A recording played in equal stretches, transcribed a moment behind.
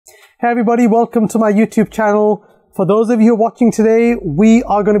Hey everybody, welcome to my YouTube channel. For those of you who are watching today, we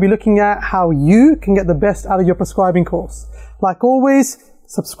are going to be looking at how you can get the best out of your prescribing course. Like always,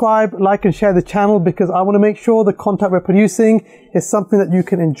 subscribe, like and share the channel because I want to make sure the content we're producing is something that you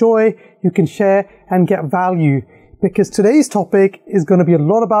can enjoy, you can share and get value. Because today's topic is going to be a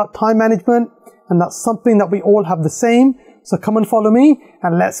lot about time management, and that's something that we all have the same. So come and follow me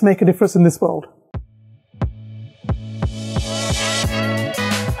and let's make a difference in this world.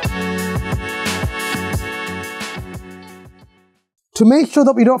 To make sure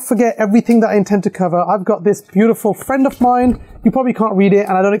that we don't forget everything that I intend to cover, I've got this beautiful friend of mine. You probably can't read it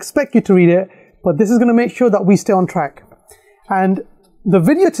and I don't expect you to read it, but this is going to make sure that we stay on track. And the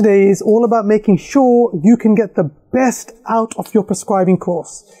video today is all about making sure you can get the best out of your prescribing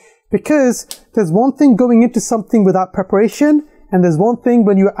course. Because there's one thing going into something without preparation, and there's one thing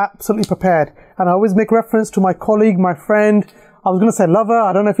when you're absolutely prepared. And I always make reference to my colleague, my friend, I was going to say lover,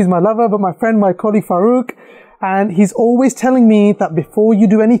 I don't know if he's my lover, but my friend, my colleague Farouk. And he's always telling me that before you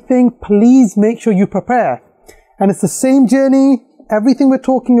do anything, please make sure you prepare. And it's the same journey. Everything we're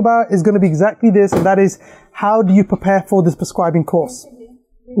talking about is going to be exactly this, and that is how do you prepare for this prescribing course?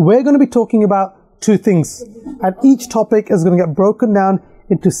 We're going to be talking about two things, and each topic is going to get broken down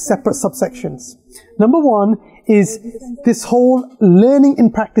into separate subsections. Number one is this whole learning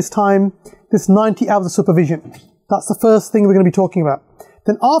in practice time, this 90 hours of supervision. That's the first thing we're going to be talking about.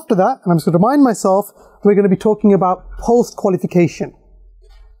 Then after that, and I'm just going to remind myself, we're going to be talking about post-qualification.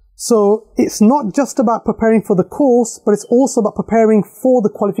 So it's not just about preparing for the course, but it's also about preparing for the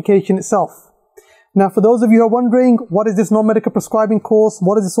qualification itself. Now, for those of you who are wondering, what is this non-medical prescribing course?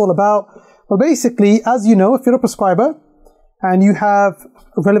 What is this all about? Well, basically, as you know, if you're a prescriber and you have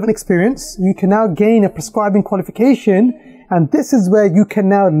relevant experience, you can now gain a prescribing qualification, and this is where you can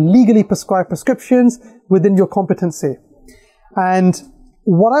now legally prescribe prescriptions within your competency. And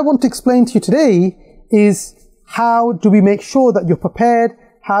what I want to explain to you today is how do we make sure that you're prepared?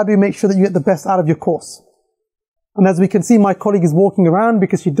 How do we make sure that you get the best out of your course? And as we can see, my colleague is walking around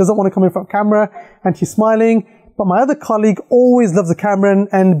because she doesn't want to come in front of camera and she's smiling. But my other colleague always loves the camera,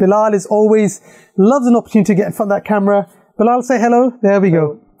 and Bilal is always loves an opportunity to get in front of that camera. Bilal, say hello. There we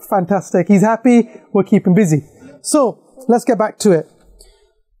go. Fantastic. He's happy. We'll keep him busy. So let's get back to it.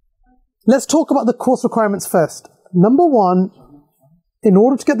 Let's talk about the course requirements first. Number one, in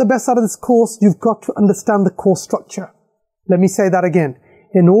order to get the best out of this course, you've got to understand the course structure. Let me say that again.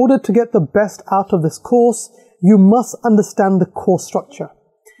 In order to get the best out of this course, you must understand the course structure.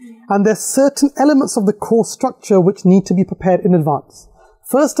 And there's certain elements of the course structure which need to be prepared in advance.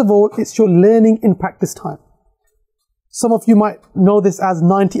 First of all, it's your learning in practice time. Some of you might know this as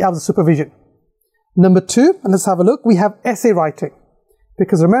 90 hours of supervision. Number two, and let's have a look, we have essay writing.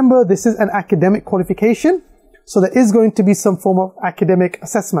 Because remember, this is an academic qualification. So there is going to be some form of academic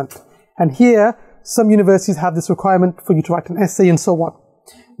assessment. And here, some universities have this requirement for you to write an essay and so on.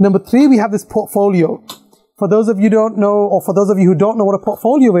 Number three, we have this portfolio. For those of you who don't know, or for those of you who don't know what a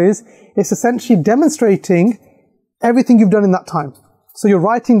portfolio is, it's essentially demonstrating everything you've done in that time. So you're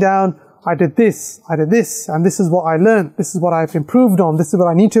writing down, I did this, and this is what I learned, this is what I've improved on, this is what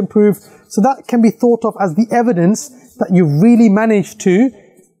I need to improve. So that can be thought of as the evidence that you really managed to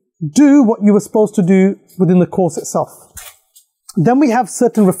do what you were supposed to do within the course itself. Then we have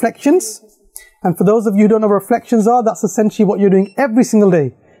certain reflections. And for those of you who don't know what reflections are, that's essentially what you're doing every single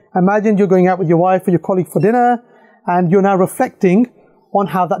day. Imagine you're going out with your wife or your colleague for dinner, and you're now reflecting on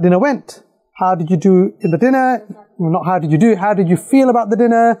how that dinner went. How did you do in the dinner? Well, not how did you do, how did you feel about the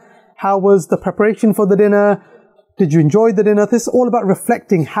dinner? How was the preparation for the dinner? Did you enjoy the dinner? This is all about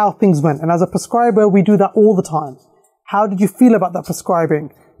reflecting how things went. And as a prescriber, we do that all the time. How did you feel about that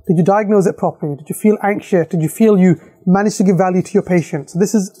prescribing? Did you diagnose it properly? Did you feel anxious? Did you feel you managed to give value to your patient? So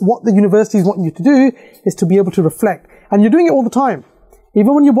this is what the universities want you to do, is to be able to reflect. And you're doing it all the time.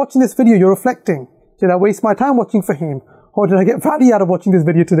 Even when you're watching this video, you're reflecting. Did I waste my time watching Faheem? Or did I get value out of watching this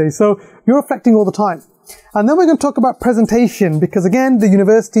video today? So you're reflecting all the time. And then we're going to talk about presentation, because again, the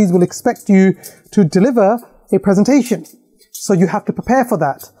universities will expect you to deliver a presentation. So you have to prepare for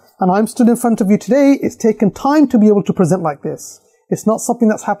that. And I'm stood in front of you today. It's taken time to be able to present like this. It's not something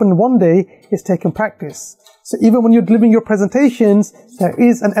that's happened one day, it's taken practice. So even when you're delivering your presentations, there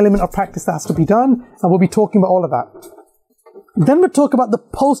is an element of practice that has to be done, and we'll be talking about all of that. Then we'll talk about the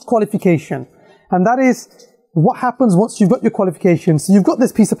post-qualification, and that is what happens once you've got your qualification. So you've got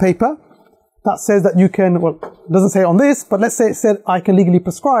this piece of paper that says that you can, well, it doesn't say on this, but let's say it said I can legally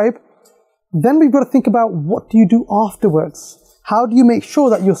prescribe. Then we've got to think about what do you do afterwards? How do you make sure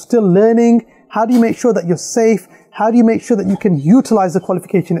that you're still learning? How do you make sure that you're safe? How do you make sure that you can utilize the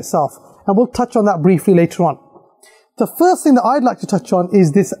qualification itself? And we'll touch on that briefly later on. the first thing that I'd like to touch on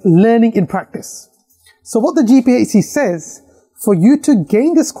is this learning in practice. So what the GPHC says, for you to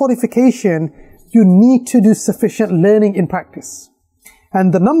gain this qualification, you need to do sufficient learning in practice.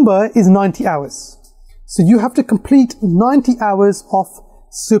 And the number is 90 hours. So you have to complete 90 hours of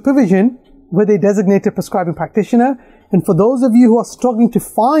supervision with a designated prescribing practitioner. And for those of you who are struggling to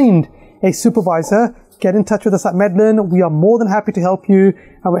find a supervisor, get in touch with us at Medlearn. We are more than happy to help you,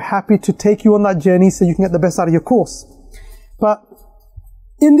 and we're happy to take you on that journey so you can get the best out of your course. But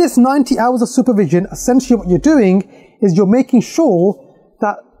in this 90 hours of supervision, essentially what you're doing is you're making sure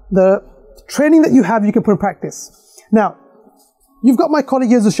that the training that you have, you can put in practice. Now, you've got my colleague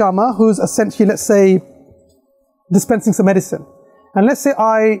here, Zushama, who's essentially, let's say, dispensing some medicine. And let's say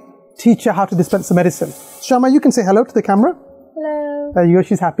I teach her how to dispense some medicine. Zushama, you can say hello to the camera. Hello. There you go,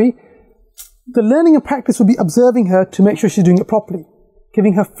 she's happy. The learning and practice will be observing her to make sure she's doing it properly,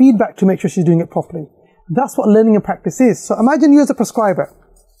 giving her feedback to make sure she's doing it properly. That's what learning and practice is. So imagine you as a prescriber,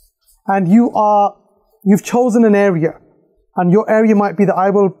 and you've chosen an area, and your area might be that I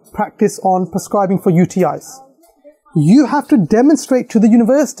will practice on prescribing for UTIs. You have to demonstrate to the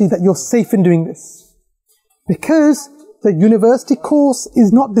university that you're safe in doing this, because the university course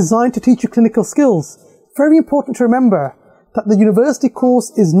is not designed to teach you clinical skills. Very important to remember that the university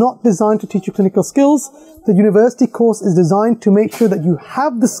course is not designed to teach you clinical skills. The university course is designed to make sure that you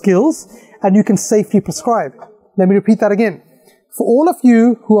have the skills and you can safely prescribe. Let me repeat that again. For all of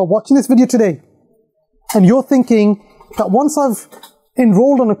you who are watching this video today, and you're thinking that once I've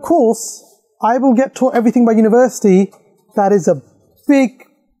enrolled on a course, I will get taught everything by university, that is a big,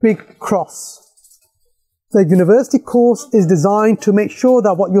 big cross. The university course is designed to make sure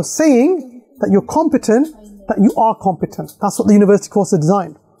that what you're saying, that you're competent, that you are competent. That's what the university course is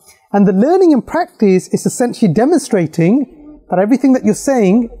designed. And the learning in practice is essentially demonstrating that everything that you're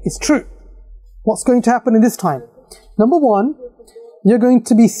saying is true. What's going to happen in this time? Number one, you're going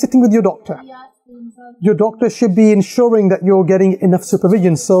to be sitting with your doctor. Your doctor should be ensuring that you're getting enough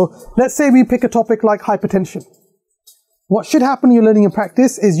supervision. So let's say we pick a topic like hypertension. What should happen in your learning in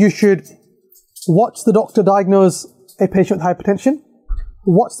practice is you should watch the doctor diagnose a patient with hypertension,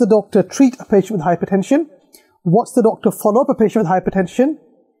 watch the doctor treat a patient with hypertension, watch the doctor follow up a patient with hypertension,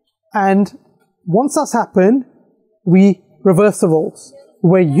 and once that's happened, we reverse the roles,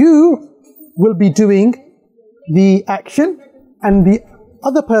 where you will be doing the action and the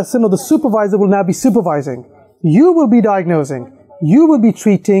other person or the supervisor will now be supervising. You will be diagnosing, you will be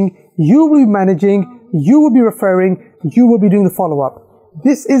treating, you will be managing, you will be referring, you will be doing the follow-up.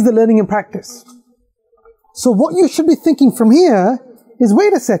 This is the learning in practice. So what you should be thinking from here is,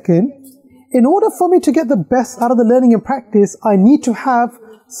 wait a second, in order for me to get the best out of the learning in practice, I need to have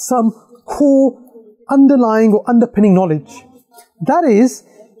some core underlying or underpinning knowledge. That is,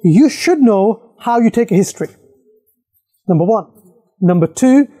 you should know how you take a history. Number one. Number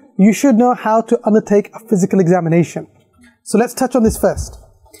two, you should know how to undertake a physical examination. So let's touch on this first.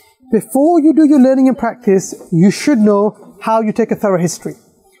 Before you do your learning in practice, you should know how you take a thorough history.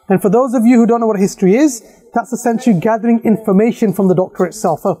 And for those of you who don't know what a history is, that's essentially gathering information from the doctor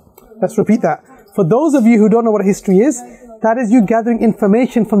itself. Let's repeat that. For those of you who don't know what a history is, that is you gathering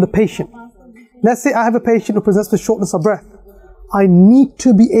information from the patient. Let's say I have a patient who presents with shortness of breath. I need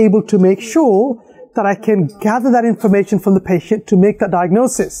to be able to make sure that I can gather that information from the patient to make that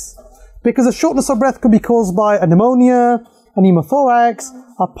diagnosis. Because a shortness of breath could be caused by a pneumonia, a pneumothorax,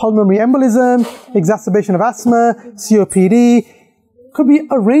 a pulmonary embolism, exacerbation of asthma, COPD. Could be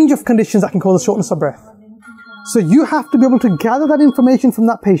a range of conditions that can cause a shortness of breath. So you have to be able to gather that information from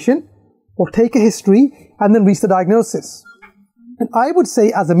that patient or take a history and then reach the diagnosis. And I would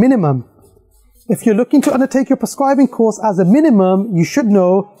say as a minimum, if you're looking to undertake your prescribing course, as a minimum, you should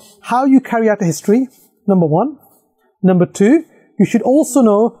know how you carry out a history, number one. Number two, you should also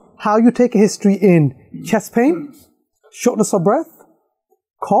know how you take a history in chest pain, shortness of breath,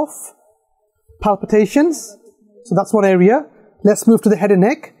 cough, palpitations. So that's one area. Let's move to the head and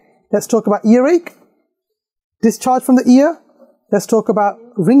neck. Let's talk about earache, discharge from the ear. Let's talk about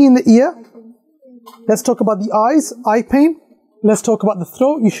ringing in the ear. Let's talk about the eyes, eye pain. Let's talk about the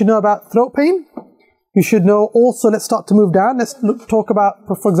throat. You should know about throat pain. You should know also, let's start to move down. Let's talk about,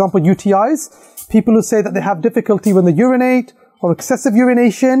 for example, UTIs. People who say that they have difficulty when they urinate or excessive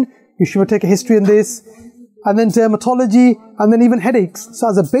urination. You should take a history in this. And then dermatology, and then even headaches. So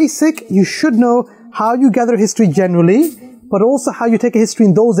as a basic, you should know how you gather a history generally, but also how you take a history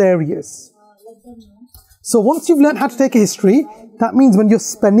in those areas. So once you've learned how to take a history, that means when you're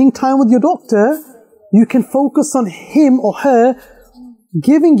spending time with your doctor, you can focus on him or her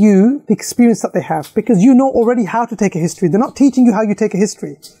giving you the experience that they have, because you know already how to take a history. They're not teaching you how you take a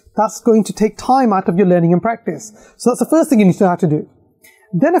history. That's going to take time out of your learning and practice. So that's the first thing you need to know how to do.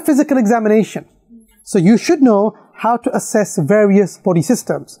 Then a physical examination. So you should know how to assess various body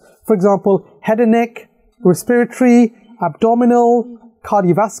systems. For example, head and neck, respiratory, abdominal,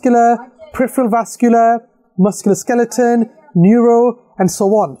 cardiovascular, peripheral vascular, musculoskeleton, neuro, and so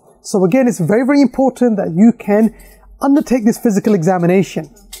on. So again, it's very, very important that you can undertake this physical examination,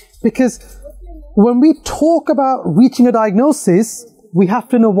 because when we talk about reaching a diagnosis, we have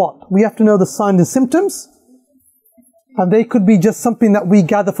to know what? We have to know the signs and symptoms, and they could be just something that we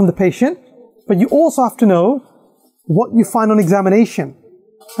gather from the patient, but you also have to know what you find on examination.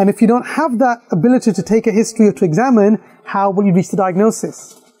 And if you don't have that ability to take a history or to examine, how will you reach the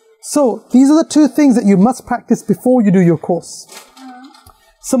diagnosis? So these are the two things that you must practice before you do your course.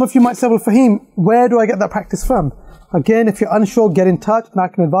 Some of you might say, well, Faheem, where do I get that practice from? Again, if you're unsure, get in touch and I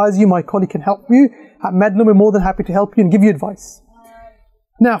can advise you. My colleague can help you. At Medlearn, we're more than happy to help you and give you advice.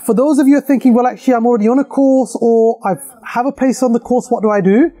 Now, for those of you who are thinking, well, actually, I'm already on a course or I have a place on the course, what do I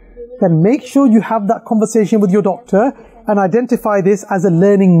do? Then make sure you have that conversation with your doctor and identify this as a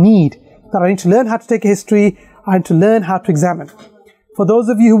learning need. That I need to learn how to take a history, I need to learn how to examine. For those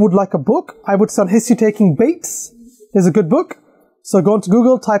of you who would like a book, I would say History Taking Bates is a good book. So go onto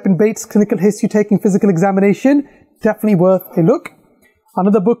Google, type in Bates Clinical History Taking Physical Examination. Definitely worth a look.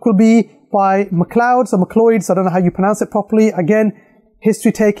 Another book will be by MacLeod's or MacLeod's, I don't know how you pronounce it properly. Again,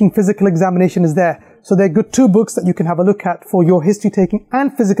 History Taking Physical Examination is there. So they're good two books that you can have a look at for your history taking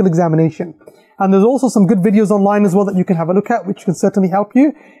and physical examination. And there's also some good videos online as well that you can have a look at, which can certainly help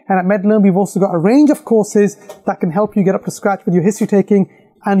you. And at Medlearn, we've also got a range of courses that can help you get up to scratch with your history taking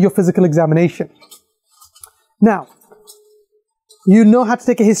and your physical examination. Now, you know how to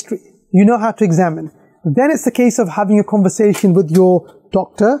take a history. You know how to examine. Then it's the case of having a conversation with your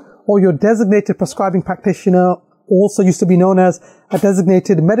doctor or your designated prescribing practitioner, also used to be known as a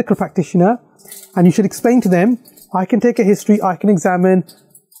designated medical practitioner. And you should explain to them, I can take a history, I can examine.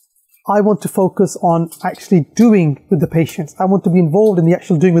 I want to focus on actually doing with the patients. I want to be involved in the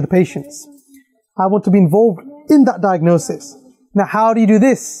actual doing with the patients. I want to be involved in that diagnosis. Now, how do you do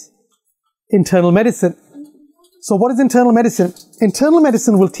this? Internal medicine. So what is internal medicine? Internal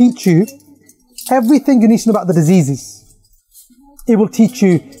medicine will teach you everything you need to know about the diseases. It will teach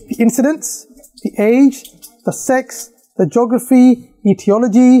you the incidence, the age, the sex, the geography,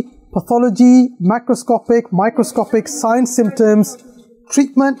 etiology, pathology, macroscopic, microscopic, signs, symptoms,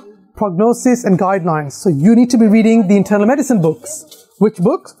 treatment, prognosis, and guidelines. So you need to be reading the internal medicine books. Which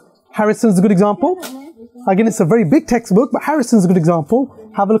books? Harrison's a good example. Again, it's a very big textbook, but Harrison's a good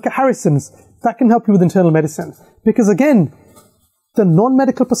example. Have a look at Harrison's. That can help you with internal medicine. Because again, the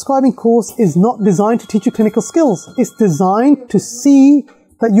non-medical prescribing course is not designed to teach you clinical skills. It's designed to see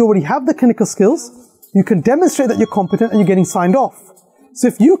that you already have the clinical skills. You can demonstrate that you're competent and you're getting signed off. So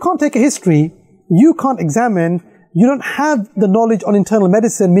if you can't take a history, you can't examine, you don't have the knowledge on internal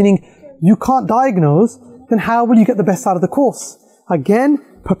medicine, meaning you can't diagnose, then how will you get the best out of the course? Again,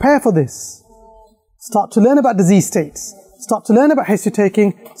 prepare for this. Start to learn about disease states. Start to learn about history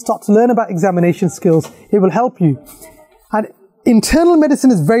taking. Start to learn about examination skills. It will help you. And internal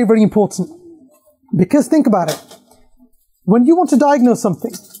medicine is very, very important. Because think about it. When you want to diagnose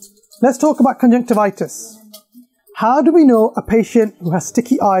something, let's talk about conjunctivitis. How do we know a patient who has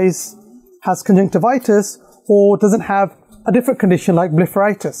sticky eyes has conjunctivitis or doesn't have a different condition like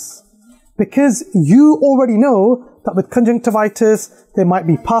blepharitis? Because you already know that with conjunctivitis, there might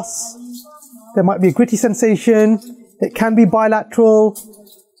be pus, there might be a gritty sensation, it can be bilateral.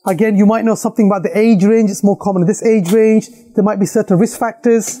 Again, you might know something about the age range, it's more common in this age range. There might be certain risk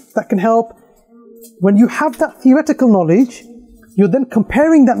factors that can help. When you have that theoretical knowledge, you're then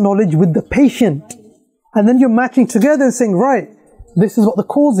comparing that knowledge with the patient. And then you're matching together and saying, right, this is what the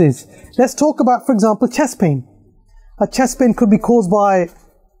cause is. Let's talk about, for example, chest pain. A chest pain could be caused by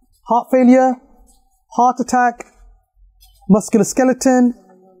heart failure, heart attack, musculoskeleton.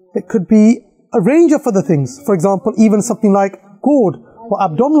 It could be a range of other things. For example, even something like GORD or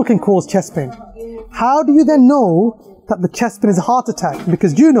abdominal can cause chest pain. How do you then know that the chest pain is a heart attack?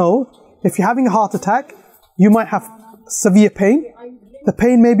 Because you know, if you're having a heart attack, you might have severe pain. The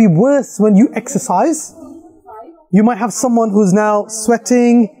pain may be worse when you exercise. You might have someone who's now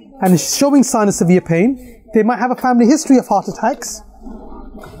sweating and is showing signs of severe pain. They might have a family history of heart attacks.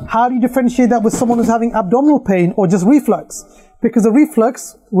 How do you differentiate that with someone who's having abdominal pain or just reflux? Because the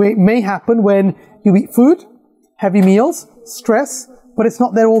reflux may happen when you eat food, heavy meals, stress, but it's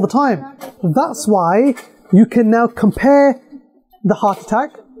not there all the time. That's why you can now compare the heart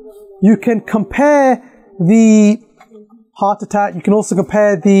attack. You can compare the heart attack. You can also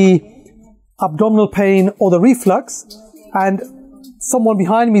compare the abdominal pain or the reflux. And someone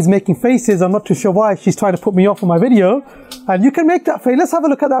behind me is making faces. I'm not too sure why. She's trying to put me off on my video. And you can make that face. Let's have a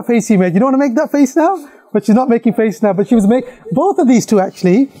look at that face you made. You don't want to make that face now? But she's not making face now. But she was making, both of these two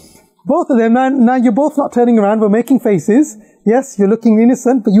actually, both of them, now you're both not turning around. We're making faces. Yes, you're looking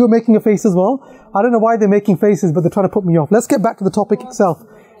innocent, but you were making a face as well. I don't know why they're making faces, but they're trying to put me off. Let's get back to the topic itself.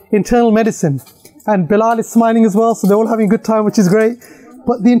 Internal medicine. And Bilal is smiling as well, so they're all having a good time, which is great.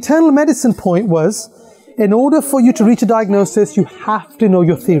 But the internal medicine point was, in order for you to reach a diagnosis, you have to know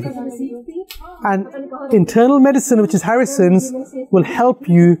your theory. And internal medicine, which is Harrison's, will help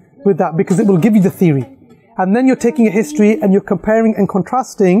you with that because it will give you the theory. And then you're taking a history and you're comparing and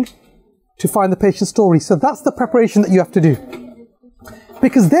contrasting to find the patient's story. So that's the preparation that you have to do.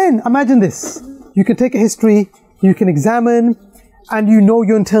 Because then, imagine this. You can take a history, you can examine, and you know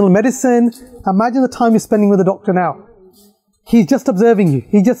your internal medicine. Imagine the time you're spending with the doctor now. He's just observing you.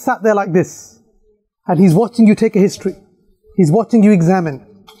 He just sat there like this. And he's watching you take a history. He's watching you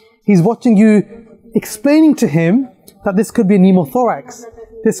examine. He's watching you explaining to him that this could be a pneumothorax.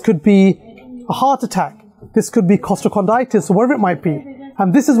 This could be a heart attack. This could be costochondritis or whatever it might be.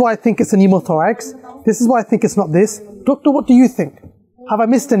 And this is why I think it's a pneumothorax. This is why I think it's not this. Doctor, what do you think? Have I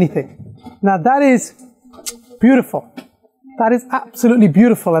missed anything? Now that is beautiful. That is absolutely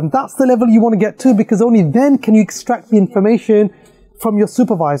beautiful. And that's the level you want to get to, because only then can you extract the information from your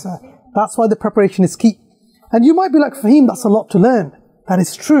supervisor. That's why the preparation is key. And you might be like, Faheem, that's a lot to learn. That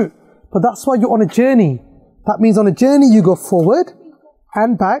is true. But that's why you're on a journey. That means on a journey you go forward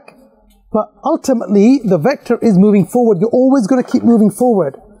and back. But ultimately, the vector is moving forward. You're always going to keep moving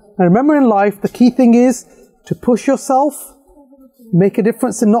forward. And remember, in life, the key thing is to push yourself, make a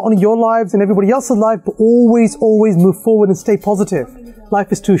difference in not only your lives and everybody else's life, but always, always move forward and stay positive.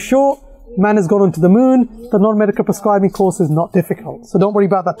 Life is too short. Man has gone onto the moon. The non-medical prescribing course is not difficult. So don't worry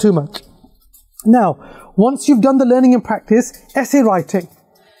about that too much. Now, once you've done the learning and practice, essay writing.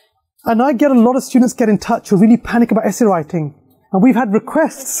 And I get a lot of students get in touch who really panic about essay writing. And we've had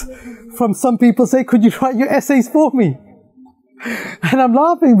requests from some people say, could you write your essays for me? And I'm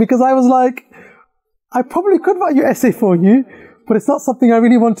laughing because I was like, I probably could write your essay for you, but it's not something I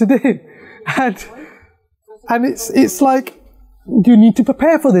really want to do. And it's like, you need to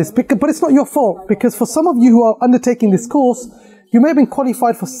prepare for this, but it's not your fault, because for some of you who are undertaking this course, you may have been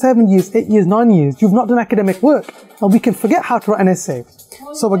qualified for 7 years, 8 years, 9 years. You've not done academic work, and we can forget how to write an essay.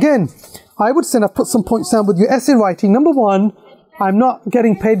 So again, I would say, and I've put some points down with your essay writing. Number one, I'm not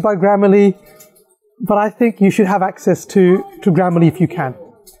getting paid by Grammarly, but I think you should have access to Grammarly if you can.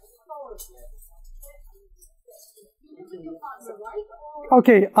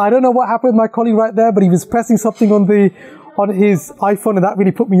 Okay, I don't know what happened with my colleague right there, but he was pressing something on his iPhone, and that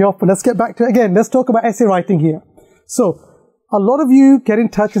really put me off. But let's get back to it again. Let's talk about essay writing here. So, a lot of you get in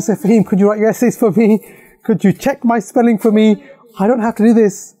touch and say, Faheem, could you write your essays for me? Could you check my spelling for me? I don't have to do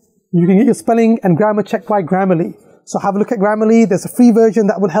this. You can get your spelling and grammar checked by Grammarly. So have a look at Grammarly. There's a free version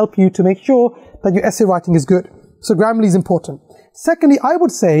that will help you to make sure that your essay writing is good. So Grammarly is important. Secondly, I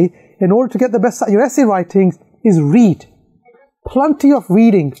would say, in order to get the best at your essay writing, is read. Plenty of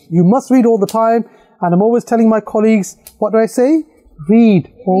reading. You must read all the time. And I'm always telling my colleagues, what do I say?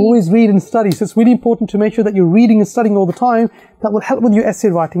 Read. Always read and study. So it's really important to make sure that you're reading and studying all the time. That will help with your essay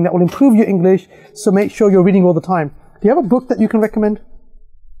writing. That will improve your English. So make sure you're reading all the time. Do you have a book that you can recommend?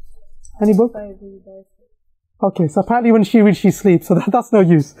 Any book? Okay, so apparently when she reads, she sleeps. So that's no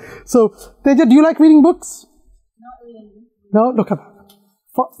use. So, Teja, do you like reading books? Not really. No? Look at that.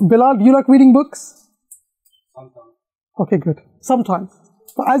 Bilal, do you like reading books? Sometimes. Okay, good. Sometimes.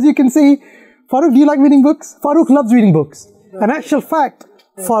 But as you can see, Farooq, do you like reading books? Farooq loves reading books. In actual fact,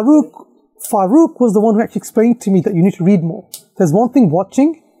 Farooq was the one who actually explained to me that you need to read more. There's one thing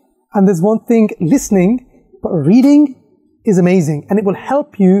watching, and there's one thing listening, but reading is amazing, and it will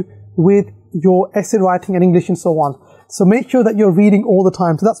help you with your essay writing and English and so on. So make sure that you're reading all the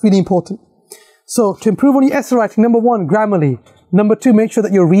time. So that's really important. So to improve on your essay writing, number one, Grammarly. Number two, make sure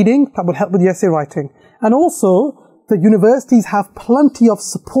that you're reading. That will help with your essay writing. And also, the universities have plenty of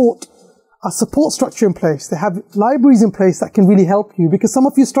support, a support structure in place. They have libraries in place that can really help you, because some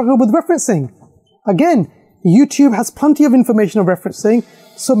of you struggle with referencing. Again, YouTube has plenty of information on referencing,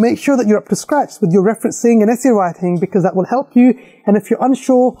 so make sure that you're up to scratch with your referencing and essay writing, because that will help you. And if you're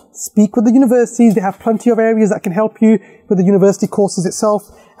unsure, speak with the universities. They have plenty of areas that can help you with the university courses itself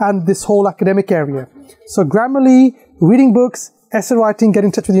and this whole academic area. So Grammarly, reading books, essay writing, get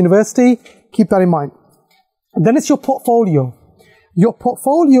in touch with the university. Keep that in mind. And then it's your portfolio. Your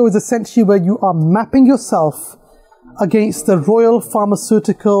portfolio is essentially where you are mapping yourself against the Royal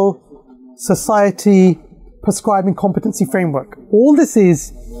Pharmaceutical Society Prescribing Competency Framework. All this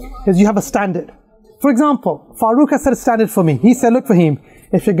is you have a standard. For example, Farouk has set a standard for me. He said, look, Faheem,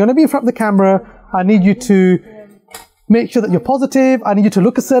 if you're going to be in front of the camera, I need you to make sure that you're positive. I need you to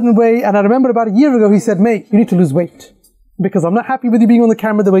look a certain way. And I remember about a year ago, he said, mate, you need to lose weight because I'm not happy with you being on the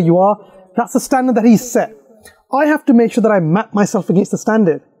camera the way you are. That's the standard that he's set. I have to make sure that I map myself against the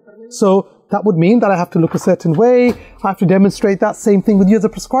standard. So that would mean that I have to look a certain way. I have to demonstrate that. Same thing with you as a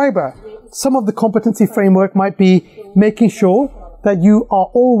prescriber. Some of the competency framework might be making sure that you are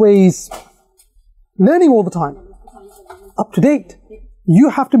always learning all the time, up to date. You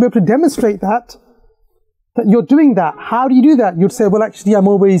have to be able to demonstrate that you're doing that. How do you do that? You'd say, well, actually,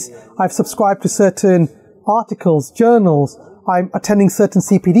 I've subscribed to certain articles, journals, I'm attending certain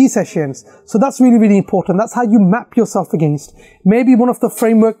CPD sessions. So that's really, really important. That's how you map yourself against. Maybe one of the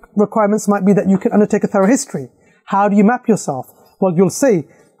framework requirements might be that you can undertake a thorough history. How do you map yourself? Well, you'll say,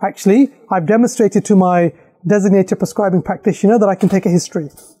 actually, I've demonstrated to my designated prescribing practitioner that I can take a history.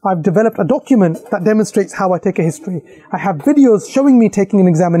 I've developed a document that demonstrates how I take a history. I have videos showing me taking an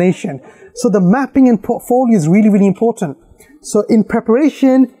examination. So the mapping and portfolio is really, really important. So in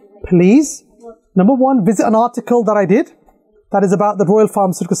preparation, please, number one, visit an article that I did that is about the Royal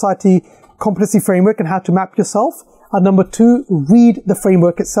Pharmaceutical Society competency framework and how to map yourself. And number two, read the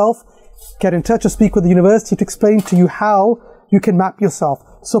framework itself. Get in touch or speak with the university to explain to you how you can map yourself.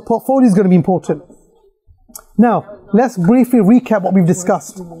 So portfolio is going to be important. Now, let's briefly recap what we've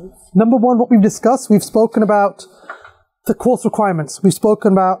discussed. Number one, what we've discussed, we've spoken about the course requirements. We've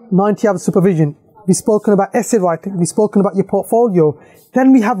spoken about 90 hours supervision. We've spoken about essay writing. We've spoken about your portfolio.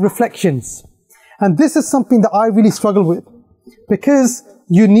 Then we have reflections. And this is something that I really struggle with because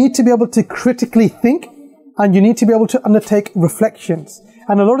you need to be able to critically think and you need to be able to undertake reflections.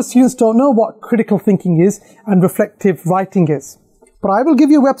 And a lot of students don't know what critical thinking is and reflective writing is. But I will give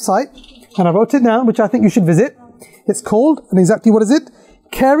you a website, and I wrote it down, which I think you should visit. It's called, and exactly what is it?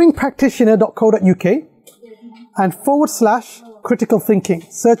 caringpractitioner.co.uk and / critical thinking.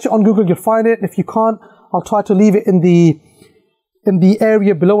 Search it on Google, you'll find it. If you can't, I'll try to leave it in the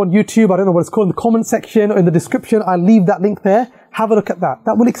area below on YouTube. I don't know what it's called, in the comment section or in the description. I'll leave that link there. Have a look at that.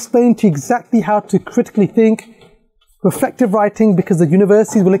 That will explain to you exactly how to critically think, reflective writing, because the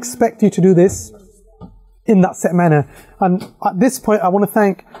universities will expect you to do this in that set manner. And at this point, I want to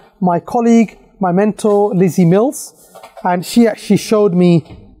thank my colleague, my mentor, Lizzie Mills, and she actually showed me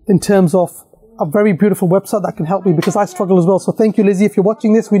in terms of a very beautiful website that can help me because I struggle as well. So thank you, Lizzie, if you're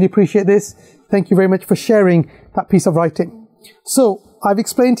watching this, really appreciate this. Thank you very much for sharing that piece of writing. So I've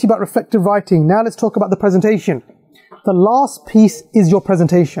explained to you about reflective writing. Now let's talk about the presentation. The last piece is your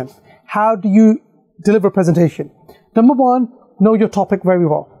presentation. How do you deliver a presentation? Number one, know your topic very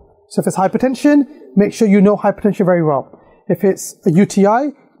well. So if it's hypertension, make sure you know hypertension very well. If it's a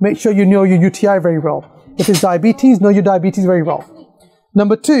UTI, make sure you know your UTI very well. If it's diabetes, know your diabetes very well.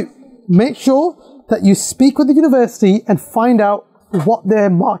 Number two, make sure that you speak with the university and find out what their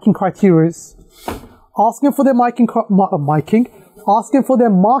marking criteria is. Ask them for their marking criteria,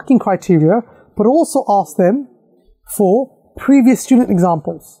 but also ask them for previous student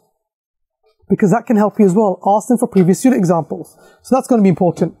examples, because that can help you as well. Ask them for previous student examples. So that's going to be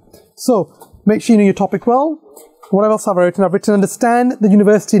important. So make sure you know your topic well. What else have I written? I've written understand the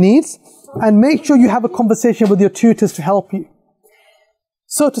university needs and make sure you have a conversation with your tutors to help you.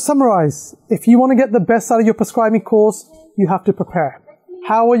 So to summarize, if you want to get the best out of your prescribing course, you have to prepare.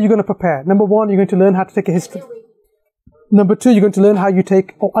 How are you going to prepare? Number one, you're going to learn how to take a history. Number two, you're going to learn how you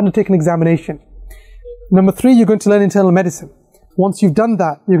take or undertake an examination. Number three, you're going to learn internal medicine. Once you've done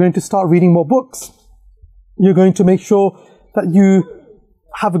that, you're going to start reading more books. You're going to make sure that you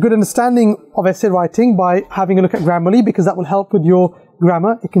have a good understanding of essay writing by having a look at Grammarly, because that will help with your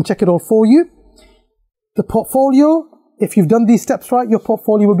grammar. It can check it all for you. The portfolio, if you've done these steps right, your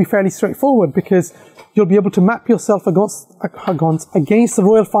portfolio will be fairly straightforward because you'll be able to map yourself against the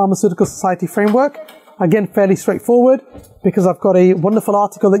Royal Pharmaceutical Society framework. Again, fairly straightforward because I've got a wonderful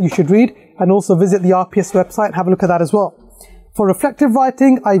article that you should read, and also visit the RPS website and have a look at that as well. For reflective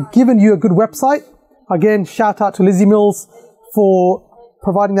writing, I've given you a good website. Again, shout out to Lizzie Mills for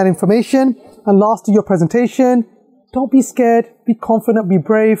providing that information. And lastly, your presentation. Don't be scared, be confident, be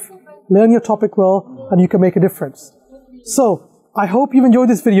brave, learn your topic well, and you can make a difference. So I hope you've enjoyed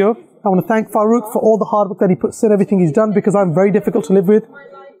this video. I want to thank Farouk for all the hard work that he puts in, everything he's done, because I'm very difficult to live with.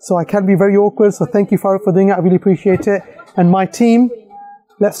 So I can be very awkward. So thank you, Farouk, for doing it. I really appreciate it. And my team,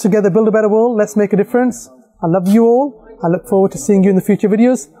 let's together build a better world. Let's make a difference. I love you all. I look forward to seeing you in the future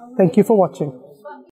videos. Thank you for watching.